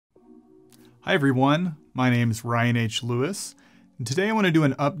Hi everyone, my name is Ryan H. Lewis, and today I want to do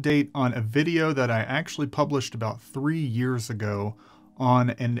an update on a video that I actually published about 3 years ago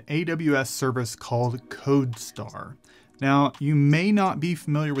on an AWS service called CodeStar. Now, you may not be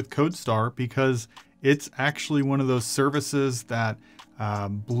familiar with CodeStar because it's actually one of those services that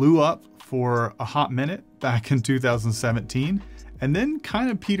blew up for a hot minute back in 2017 and then kind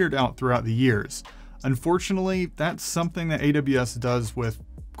of petered out throughout the years. Unfortunately, that's something that AWS does with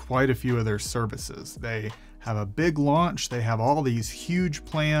quite a few of their services. They have a big launch, they have all these huge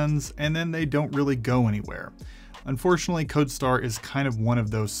plans, and then they don't really go anywhere. Unfortunately, CodeStar is kind of one of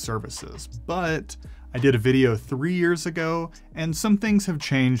those services, but I did a video 3 years ago and some things have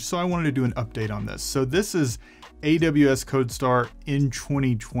changed, so I wanted to do an update on this. So this is AWS CodeStar in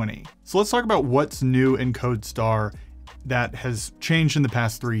 2020. So let's talk about what's new in CodeStar that has changed in the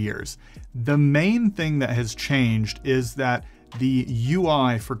past 3 years. The main thing that has changed is that the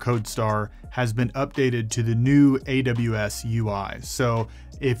UI for CodeStar has been updated to the new AWS UI. So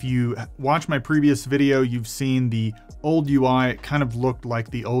if you watch my previous video, you've seen the old UI. It kind of looked like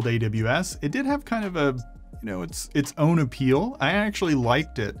the old AWS. It did have kind of a, its own appeal. I actually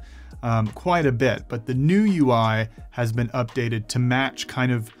liked it quite a bit, but the new UI has been updated to match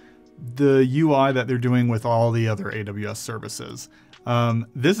kind of the UI that they're doing with all the other AWS services.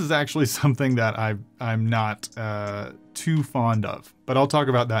 This is actually something that I'm not too fond of, but I'll talk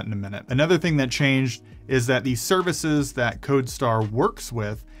about that in a minute. Another thing that changed is that the services that CodeStar works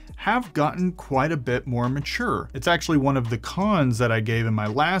with have gotten quite a bit more mature. It's actually one of the cons that I gave in my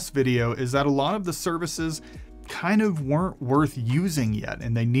last video, is that a lot of the services kind of weren't worth using yet,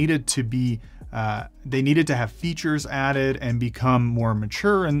 and they needed to be they needed to have features added and become more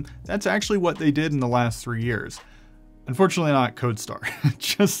mature, and that's actually what they did in the last 3 years. Unfortunately not CodeStar,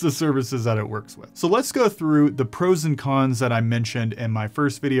 just the services that it works with. So let's go through the pros and cons that I mentioned in my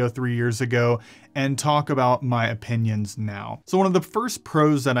first video 3 years ago and talk about my opinions now. So one of the first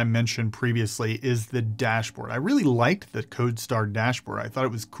pros that I mentioned previously is the dashboard. I really liked the CodeStar dashboard. I thought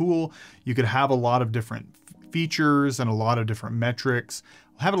it was cool. You could have a lot of different features and a lot of different metrics,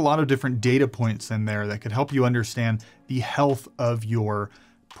 have a lot of different data points in there that could help you understand the health of your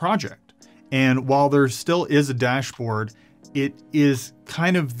project. And while there still is a dashboard, it is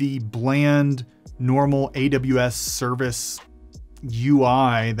kind of the bland, normal AWS service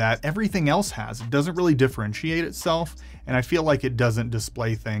UI that everything else has. It doesn't really differentiate itself, and I feel like it doesn't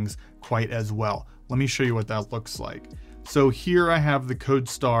display things quite as well. Let me show you what that looks like. So here I have the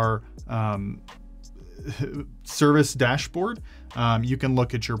CodeStar service dashboard. You can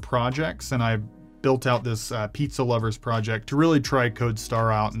look at your projects, and I built out this pizza lovers project to really try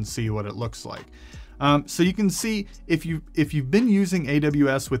CodeStar out and see what it looks like. So you can see if you've been using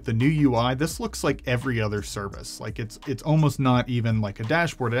AWS with the new UI, this looks like every other service. Like it's almost not even like a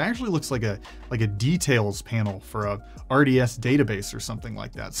dashboard. It actually looks like a details panel for a RDS database or something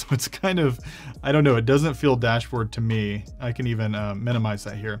like that. So it's kind of, I don't know, it doesn't feel dashboard to me. I can even minimize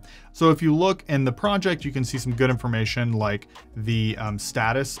that here. So if you look in the project, you can see some good information like the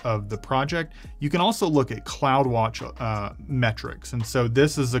status of the project. You can also look at CloudWatch metrics. And so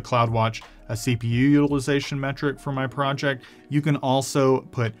this is a CloudWatch a CPU utilization metric for my project. You can also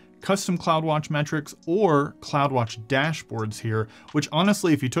put custom CloudWatch metrics or CloudWatch dashboards here, which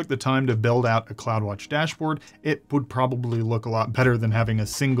honestly, if you took the time to build out a CloudWatch dashboard, it would probably look a lot better than having a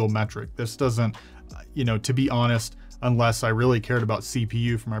single metric. This doesn't, to be honest, unless I really cared about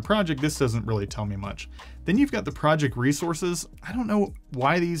CPU for my project, this doesn't really tell me much. Then you've got the project resources. I don't know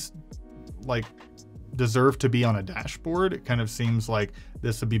why these deserve to be on a dashboard. It kind of seems like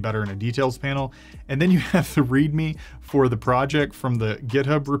this would be better in a details panel. And then you have the README for the project from the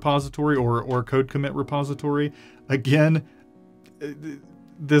GitHub repository or code commit repository. Again,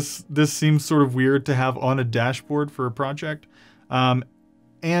 this seems sort of weird to have on a dashboard for a project. And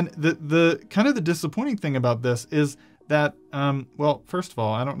the kind of the disappointing thing about this is that, well, first of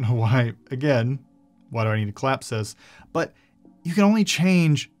all, I don't know why do I need to collapse this? But you can only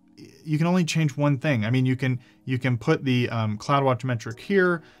change one thing. I mean, you can put the CloudWatch metric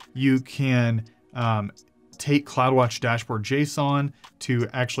here. You can take CloudWatch dashboard JSON to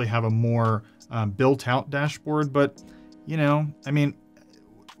actually have a more built out dashboard. But, I mean,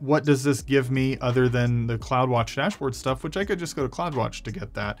 what does this give me other than the CloudWatch dashboard stuff, which I could just go to CloudWatch to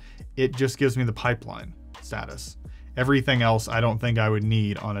get that. It just gives me the pipeline status. Everything else I don't think I would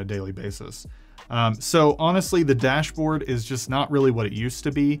need on a daily basis. So honestly, the dashboard is just not really what it used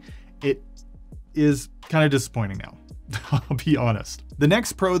to be. It is kind of disappointing now, I'll be honest. The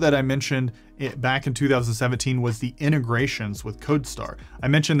next pro that I mentioned back in 2017 was the integrations with CodeStar. I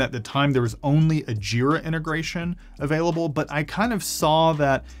mentioned that at the time there was only a Jira integration available, but I kind of saw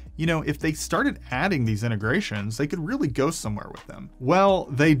that, you know, if they started adding these integrations, they could really go somewhere with them. Well,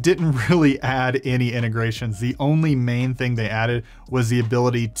 they didn't really add any integrations. The only main thing they added was the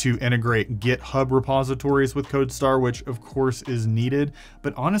ability to integrate GitHub repositories with CodeStar, which of course is needed,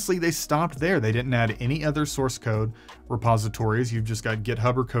 but honestly, they stopped there. They didn't add any other source code repositories. You've just got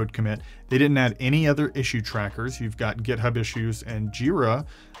GitHub or code commit. They didn't add any other issue trackers. You've got GitHub issues and Jira.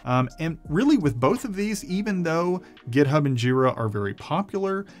 And really with both of these, even though GitHub and Jira are very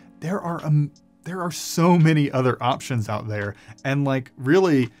popular, there are so many other options out there. And like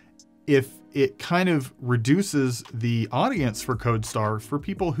really, if it kind of reduces the audience for CodeStar for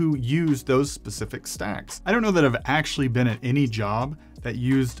people who use those specific stacks. I don't know that I've actually been at any job that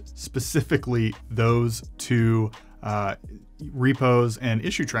used specifically those two repos and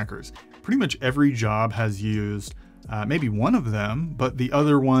issue trackers. Pretty much every job has used maybe one of them, but the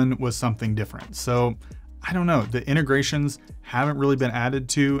other one was something different. So I don't know, the integrations haven't really been added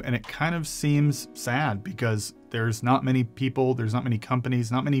to, and it kind of seems sad because there's not many people, there's not many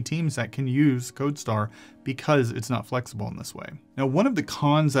companies, not many teams that can use CodeStar because it's not flexible in this way. Now, one of the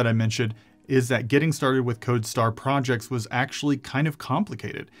cons that I mentioned is that getting started with CodeStar projects was actually kind of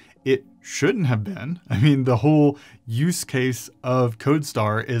complicated. It shouldn't have been. I mean, the whole use case of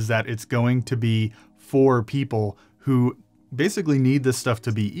CodeStar is that it's going to be for people who basically need this stuff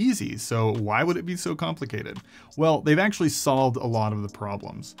to be easy. So why would it be so complicated? Well, they've actually solved a lot of the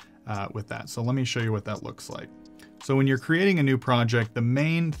problems with that. So let me show you what that looks like. So when you're creating a new project, the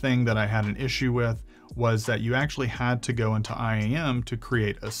main thing that I had an issue with was that you actually had to go into IAM to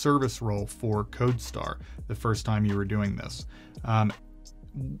create a service role for CodeStar the first time you were doing this.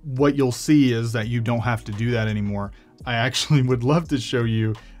 What you'll see is that you don't have to do that anymore. I actually would love to show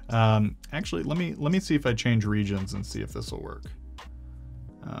you. Actually, let me see if I change regions and see if this will work.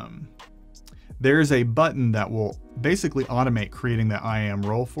 There's a button that will basically automate creating that IAM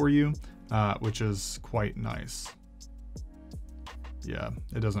role for you, which is quite nice. Yeah,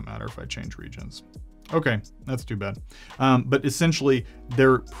 it doesn't matter if I change regions. Okay, that's too bad. But essentially,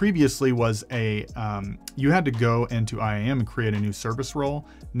 there previously was a, you had to go into IAM and create a new service role.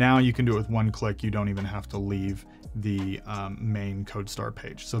 Now you can do it with one click. You don't even have to leave the main CodeStar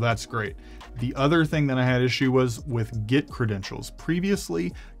page. So that's great. The other thing that I had issue was with Git credentials.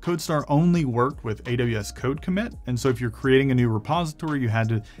 Previously, CodeStar only worked with AWS Code Commit. And so if you're creating a new repository, you had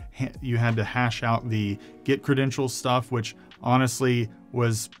to hash out the Git credentials stuff, which honestly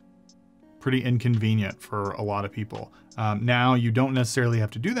was pretty inconvenient for a lot of people. Now you don't necessarily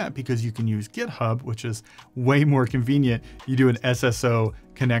have to do that because you can use GitHub, which is way more convenient. You do an SSO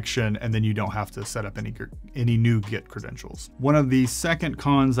connection and then you don't have to set up any new Git credentials. One of the second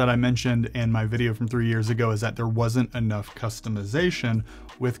cons that I mentioned in my video from 3 years ago is that there wasn't enough customization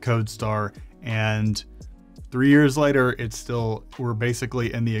with CodeStar, and 3 years later, we're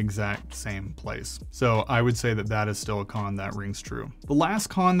basically in the exact same place. So I would say that that is still a con that rings true. The last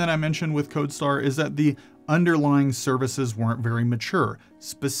con that I mentioned with CodeStar is that the underlying services weren't very mature.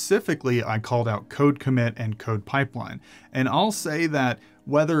 Specifically, I called out code commit and code pipeline. And I'll say that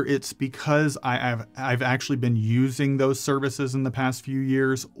whether it's because I've actually been using those services in the past few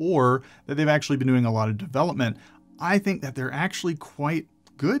years, or that they've actually been doing a lot of development, I think that they're actually quite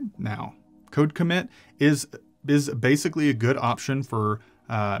good now. Code commit is basically a good option for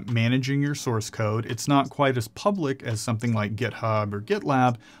managing your source code. It's not quite as public as something like GitHub or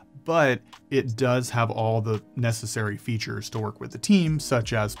GitLab, but it does have all the necessary features to work with the team,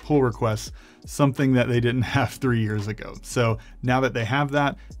 such as pull requests, something that they didn't have 3 years ago. So now that they have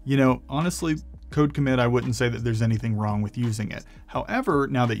that, you know, honestly, code commit, I wouldn't say that there's anything wrong with using it. However,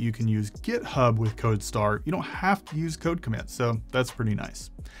 now that you can use GitHub with CodeStar, you don't have to use code commit. So that's pretty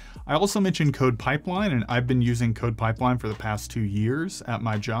nice. I also mentioned Code Pipeline, and I've been using Code Pipeline for the past 2 years at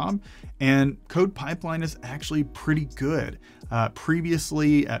my job, and Code Pipeline is actually pretty good.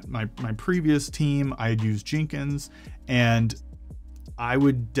 Previously, at my previous team, I had used Jenkins, and I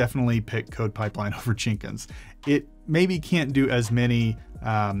would definitely pick Code Pipeline over Jenkins. It maybe can't do as many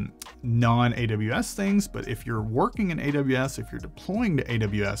non-AWS things, but if you're working in AWS, if you're deploying to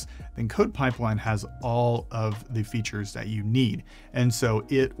AWS, then Code Pipeline has all of the features that you need. And so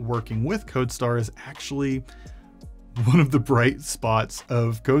it working with CodeStar is actually one of the bright spots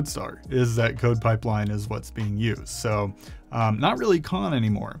of CodeStar, is that Code Pipeline is what's being used. So not really con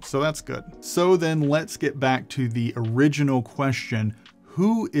anymore, so that's good. So then let's get back to the original question,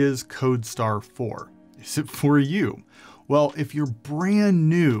 who is CodeStar for? Is it for you? Well, if you're brand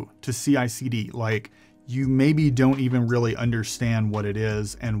new to CI/CD, like you maybe don't even really understand what it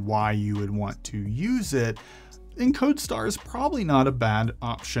is and why you would want to use it, then CodeStar is probably not a bad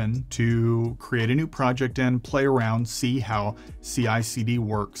option to create a new project in, play around, see how CI/CD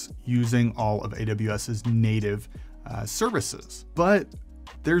works using all of AWS's native services. But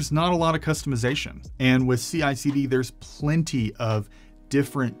there's not a lot of customization. And with CI/CD, there's plenty of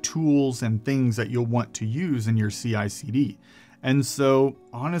different tools and things that you'll want to use in your CI/CD. And so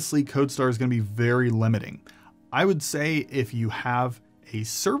honestly, CodeStar is going to be very limiting. I would say if you have a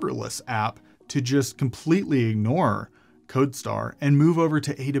serverless app, to just completely ignore CodeStar and move over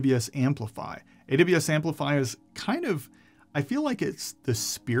to AWS Amplify. AWS Amplify is kind of, I feel like it's the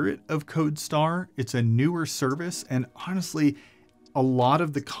spirit of CodeStar. It's a newer service, and honestly, a lot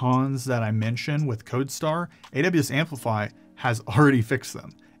of the cons that I mentioned with CodeStar, AWS Amplify has already fixed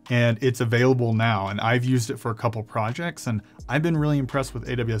them, and it's available now. And I've used it for a couple projects, and I've been really impressed with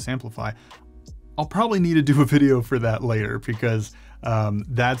AWS Amplify. I'll probably need to do a video for that later, because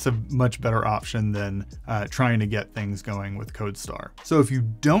that's a much better option than trying to get things going with CodeStar. So if you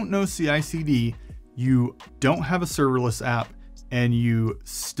don't know CI/CD, you don't have a serverless app, and you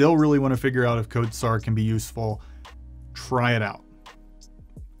still really want to figure out if CodeStar can be useful, try it out.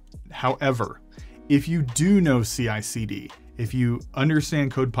 However, if you do know CI/CD, if you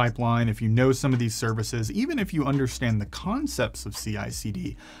understand code pipeline, if you know some of these services, even if you understand the concepts of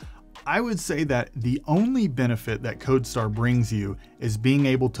CI/CD, I would say that the only benefit that CodeStar brings you is being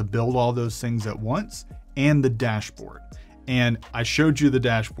able to build all those things at once and the dashboard. And I showed you the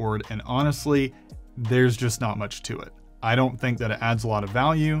dashboard, and honestly, there's just not much to it. I don't think that it adds a lot of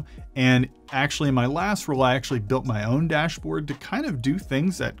value. And actually, in my last role, I actually built my own dashboard to kind of do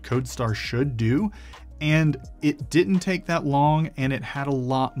things that CodeStar should do. And it didn't take that long, and it had a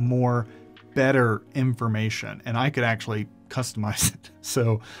lot more better information, and I could actually customize it.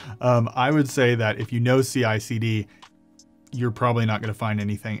 So I would say that if you know CI/CD, you're probably not going to find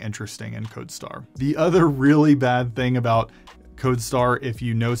anything interesting in CodeStar. The other really bad thing about CodeStar, if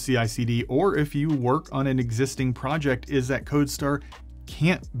you know CI/CD or if you work on an existing project, is that CodeStar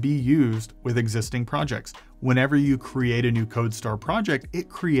can't be used with existing projects. Whenever you create a new CodeStar project, it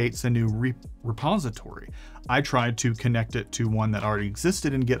creates a new repository. I tried to connect it to one that already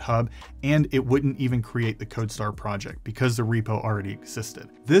existed in GitHub, and it wouldn't even create the CodeStar project because the repo already existed.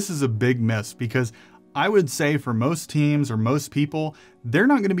 This is a big miss, because I would say for most teams or most people, they're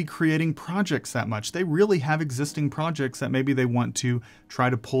not going to be creating projects that much. They really have existing projects that maybe they want to try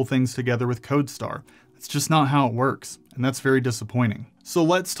to pull things together with CodeStar. It's just not how it works, and that's very disappointing. So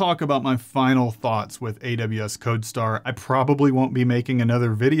let's talk about my final thoughts with AWS CodeStar. I probably won't be making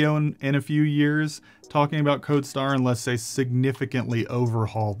another video in a few years talking about CodeStar unless they significantly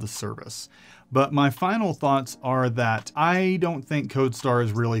overhaul the service. But my final thoughts are that I don't think CodeStar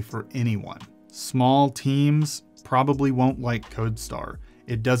is really for anyone. Small teams probably won't like CodeStar.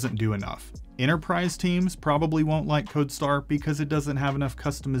 It doesn't do enough. Enterprise teams probably won't like CodeStar because it doesn't have enough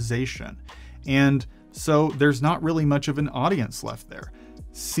customization. And so there's not really much of an audience left there.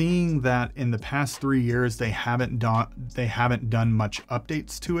 Seeing that in the past 3 years, they haven't done much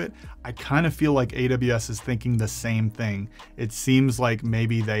updates to it, I kind of feel like AWS is thinking the same thing. It seems like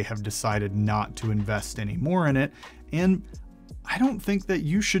maybe they have decided not to invest any more in it. And I don't think that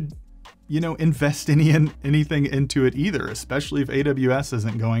you should, invest anything into it either, especially if AWS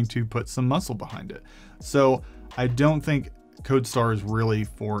isn't going to put some muscle behind it. So I don't think CodeStar is really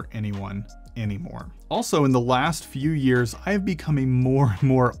for anyone anymore. Also, in the last few years, I have become a more and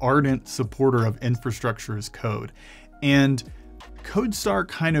more ardent supporter of infrastructure as code. And CodeStar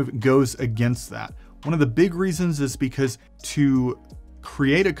kind of goes against that. One of the big reasons is because to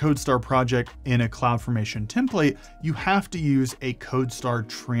create a CodeStar project in a CloudFormation template, you have to use a CodeStar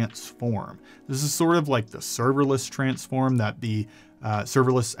transform. This is sort of like the serverless transform that the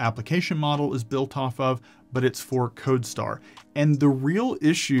serverless application model is built off of, but it's for CodeStar. And the real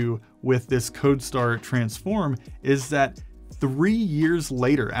issue with this CodeStar transform is that 3 years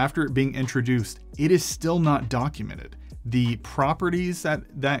later, after it being introduced, it is still not documented. The properties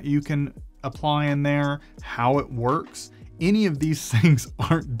that you can apply in there, how it works, any of these things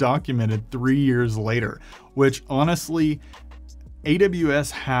aren't documented 3 years later, which honestly,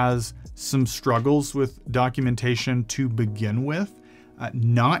 AWS has some struggles with documentation to begin with.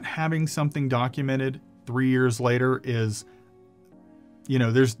 Not having something documented 3 years later is,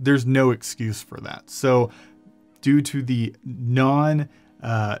 there's no excuse for that. So due to the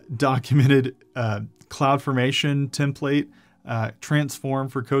non-documented CloudFormation template transform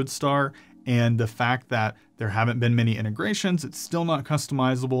for CodeStar, and the fact that there haven't been many integrations, it's still not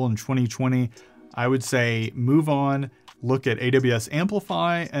customizable in 2020. I would say move on, look at AWS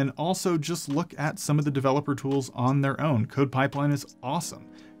Amplify, and also just look at some of the developer tools on their own. Code Pipeline is awesome.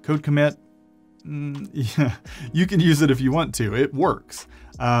 Code Commit, Yeah, you can use it if you want to. It works.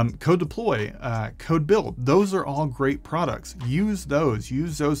 Code Deploy, Code Build, those are all great products. Use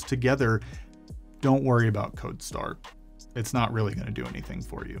those together. Don't worry about CodeStar. It's not really going to do anything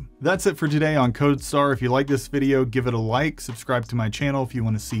for you. That's it for today on CodeStar. If you like this video, give it a like, subscribe to my channel if you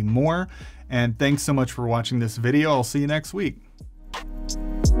want to see more. And thanks so much for watching this video. I'll see you next week.